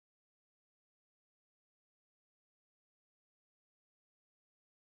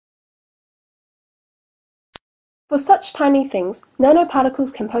For such tiny things,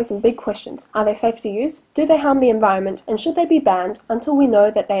 nanoparticles can pose some big questions. Are they safe to use? Do they harm the environment? And should they be banned until we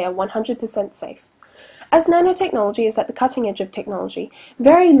know that they are 100% safe? As nanotechnology is at the cutting edge of technology,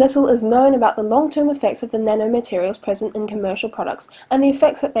 very little is known about the long-term effects of the nanomaterials present in commercial products and the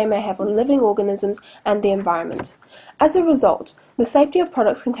effects that they may have on living organisms and the environment. As a result, the safety of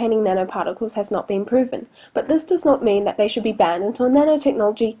products containing nanoparticles has not been proven, but this does not mean that they should be banned until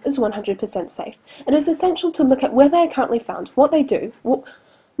nanotechnology is 100% safe. It is essential to look at where they are currently found, what they do,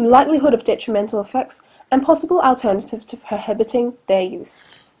 likelihood of detrimental effects, and possible alternatives to prohibiting their use.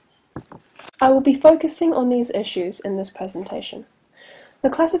 I will be focusing on these issues in this presentation. The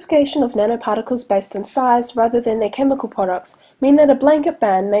classification of nanoparticles based on size rather than their chemical products mean that a blanket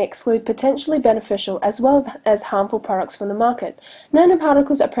ban may exclude potentially beneficial as well as harmful products from the market.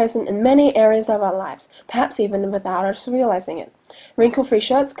 Nanoparticles are present in many areas of our lives, perhaps even without us realizing it. Wrinkle-free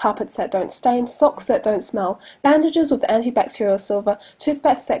shirts, carpets that don't stain, socks that don't smell, bandages with antibacterial silver,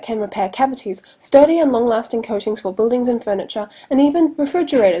 toothpastes that can repair cavities, sturdy and long-lasting coatings for buildings and furniture, and even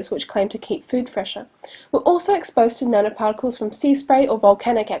refrigerators which claim to keep food fresher. We're also exposed to nanoparticles from sea spray or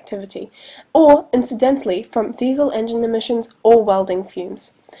volcanic activity, or, incidentally, from diesel engine emissions or welding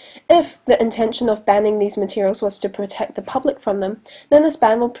fumes. If the intention of banning these materials was to protect the public from them, then this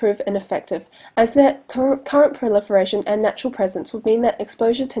ban will prove ineffective, as their current proliferation and natural presence would mean that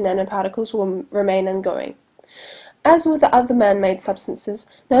exposure to nanoparticles will remain ongoing. As with the other man-made substances,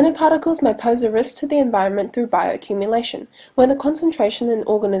 nanoparticles may pose a risk to the environment through bioaccumulation, where the concentration in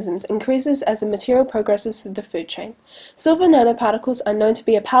organisms increases as the material progresses through the food chain. Silver nanoparticles are known to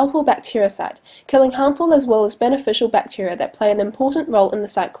be a powerful bactericide, killing harmful as well as beneficial bacteria that play an important role in the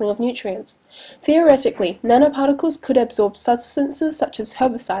cycling of nutrients. Theoretically, nanoparticles could absorb substances such as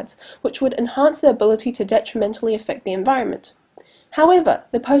herbicides, which would enhance their ability to detrimentally affect the environment. However,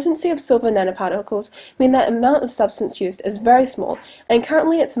 the potency of silver nanoparticles mean that the amount of substance used is very small, and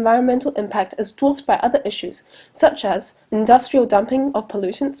currently its environmental impact is dwarfed by other issues, such as industrial dumping of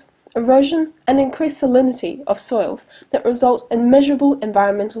pollutants, erosion, and increased salinity of soils that result in measurable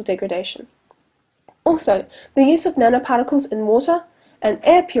environmental degradation. Also, the use of nanoparticles in water and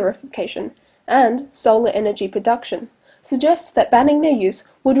air purification and solar energy production suggests that banning their use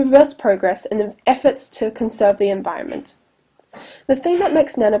would reverse progress in efforts to conserve the environment. The thing that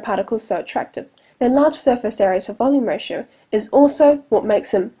makes nanoparticles so attractive, their large surface area to volume ratio, is also what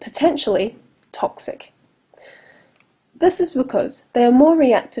makes them potentially toxic. This is because they are more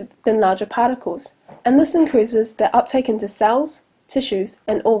reactive than larger particles, and this increases their uptake into cells, tissues,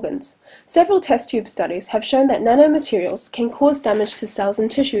 and organs. Several test tube studies have shown that nanomaterials can cause damage to cells and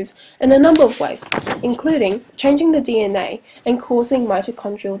tissues in a number of ways, including changing the DNA and causing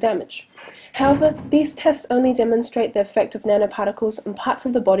mitochondrial damage. However, these tests only demonstrate the effect of nanoparticles on parts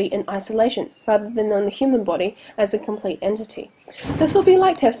of the body in isolation, rather than on the human body as a complete entity. This will be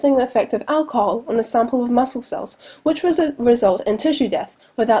like testing the effect of alcohol on a sample of muscle cells, which would result in tissue death,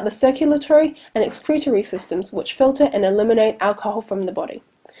 without the circulatory and excretory systems which filter and eliminate alcohol from the body.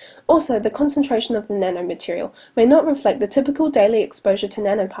 Also, the concentration of the nanomaterial may not reflect the typical daily exposure to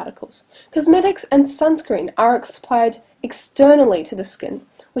nanoparticles. Cosmetics and sunscreen are applied externally to the skin,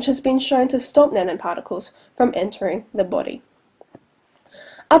 which has been shown to stop nanoparticles from entering the body.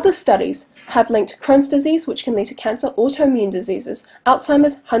 Other studies have linked Crohn's disease, which can lead to cancer, autoimmune diseases,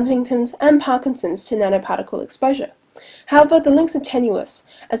 Alzheimer's, Huntington's, and Parkinson's to nanoparticle exposure. However, the links are tenuous,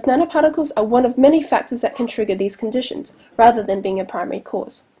 as nanoparticles are one of many factors that can trigger these conditions, rather than being a primary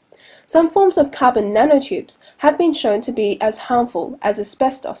cause. Some forms of carbon nanotubes have been shown to be as harmful as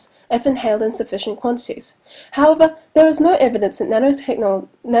asbestos if inhaled in sufficient quantities. However, there is no evidence that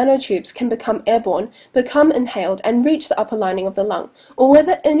nanotubes can become airborne, become inhaled, and reach the upper lining of the lung, or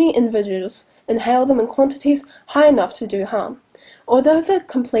whether any individuals inhale them in quantities high enough to do harm. Although the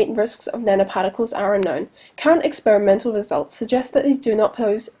complete risks of nanoparticles are unknown, current experimental results suggest that they do not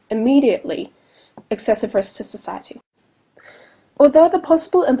pose immediately excessive risk to society. Although the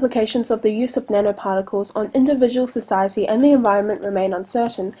possible implications of the use of nanoparticles on individual society and the environment remain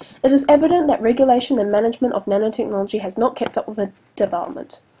uncertain, it is evident that regulation and management of nanotechnology has not kept up with the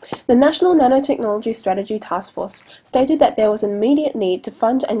development. The National Nanotechnology Strategy Task Force stated that there was an immediate need to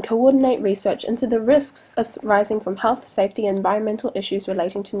fund and coordinate research into the risks arising from health, safety, and environmental issues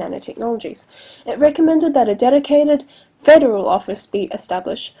relating to nanotechnologies. It recommended that a dedicated federal office be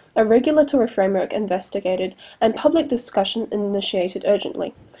established, a regulatory framework investigated, and public discussion initiated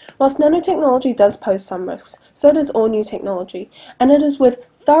urgently. Whilst nanotechnology does pose some risks, so does all new technology, and it is with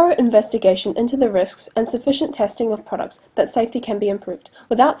thorough investigation into the risks and sufficient testing of products that safety can be improved,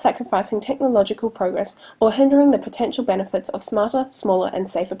 without sacrificing technological progress or hindering the potential benefits of smarter, smaller, and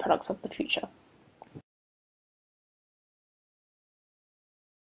safer products of the future.